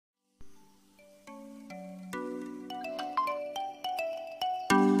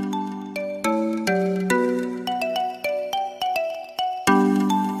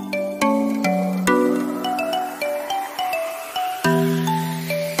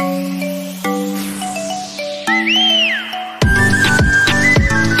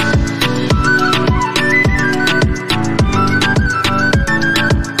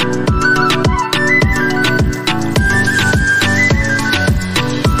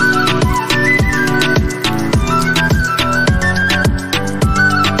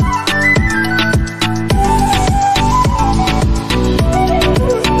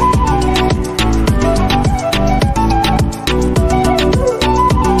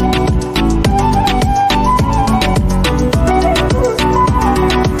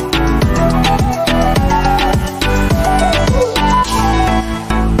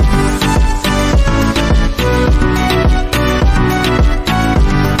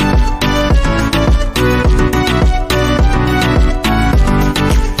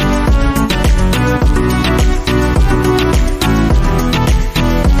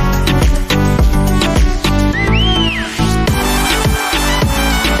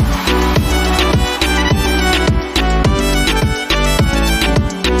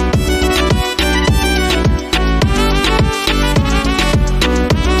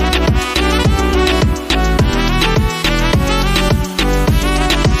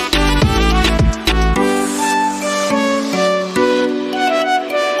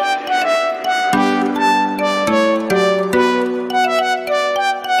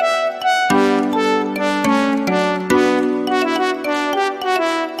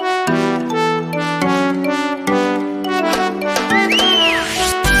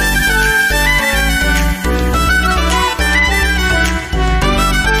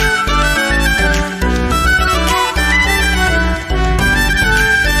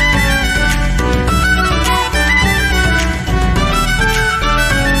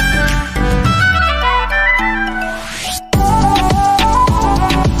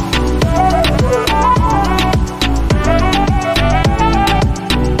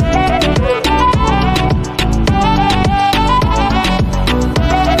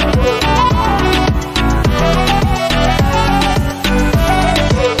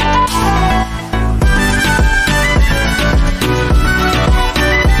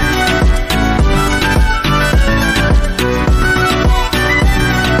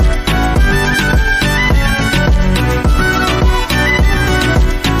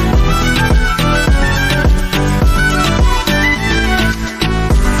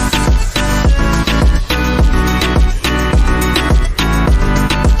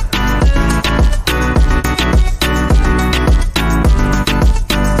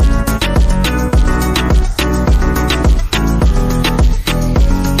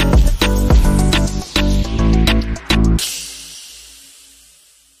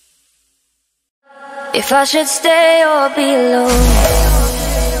if I should stay or be alone.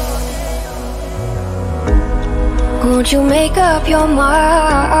 Won't you make up your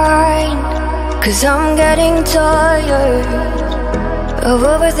mind? 'Cause I'm getting tired of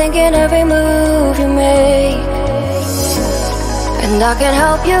overthinking every move you make. And I can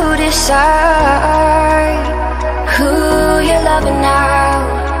help you decide who you're loving now,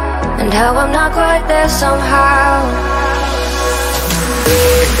 and how I'm not quite there somehow.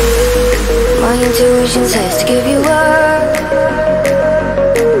 My intuition says to give you up,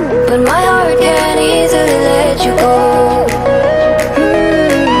 but my heart can't easily let you go.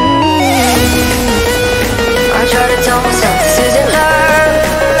 I try to tell myself this isn't love,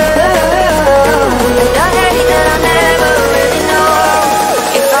 but I hate that I never really know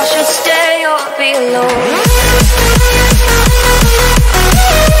if I should stay or be alone.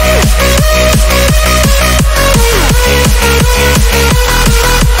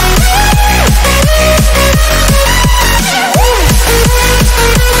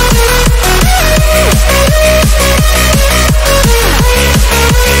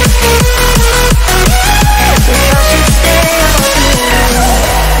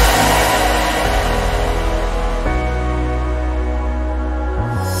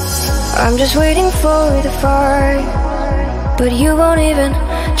 I'm just waiting for the fight, but you won't even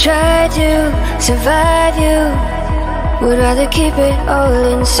try to survive. You would rather keep it all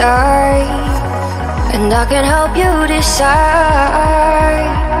inside, and I can help you decide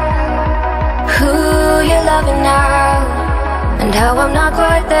who you're loving now, and how I'm not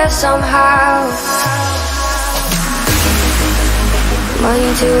quite there somehow. My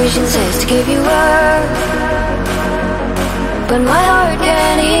intuition says to give you up, but my heart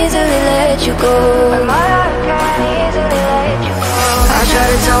can't easily let you go. I try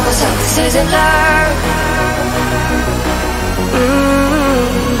to tell myself this isn't love,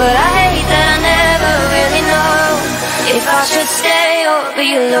 but I hate that I never really know if I should stay or be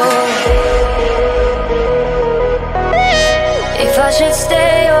alone. If I should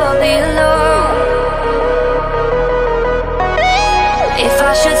stay or be alone. If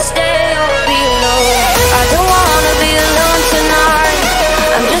I should stay or be alone. I don't wanna be alone tonight.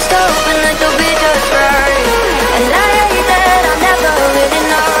 I'm just hoping that you'll be just right. And I hate that I'll never really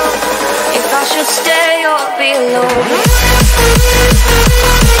know if I should stay or be alone.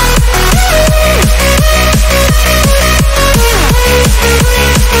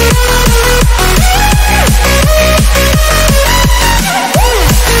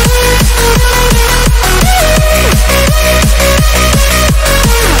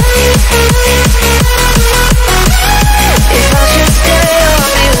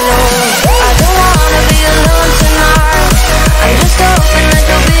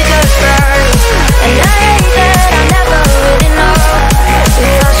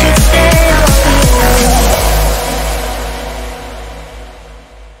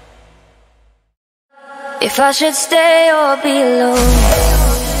 If I should stay or be alone.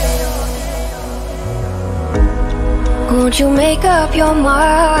 Won't you make up your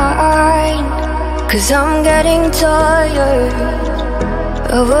mind? 'Cause I'm getting tired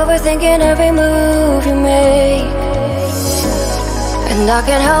of overthinking every move you make. And I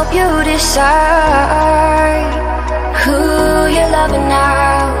can help you decide who you're loving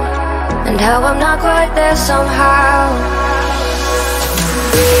now, and how I'm not quite there somehow.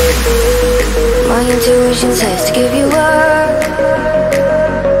 My intuition says to give you up,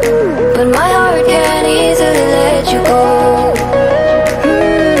 but my heart can't easily let you go.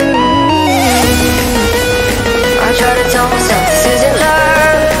 I try to tell myself this isn't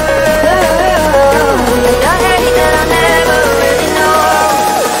love, but I hate that I never really know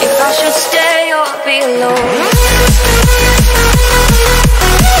if I should stay or be alone.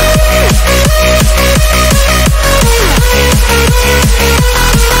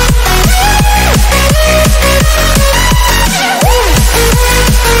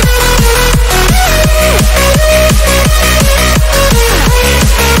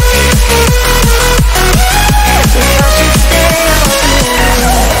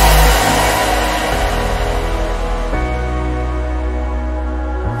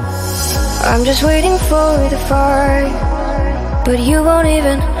 I'm just waiting for the fight, but you won't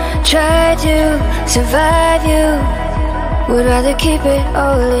even try to survive. You would rather keep it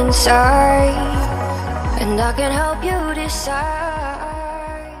all inside, and I can help you decide.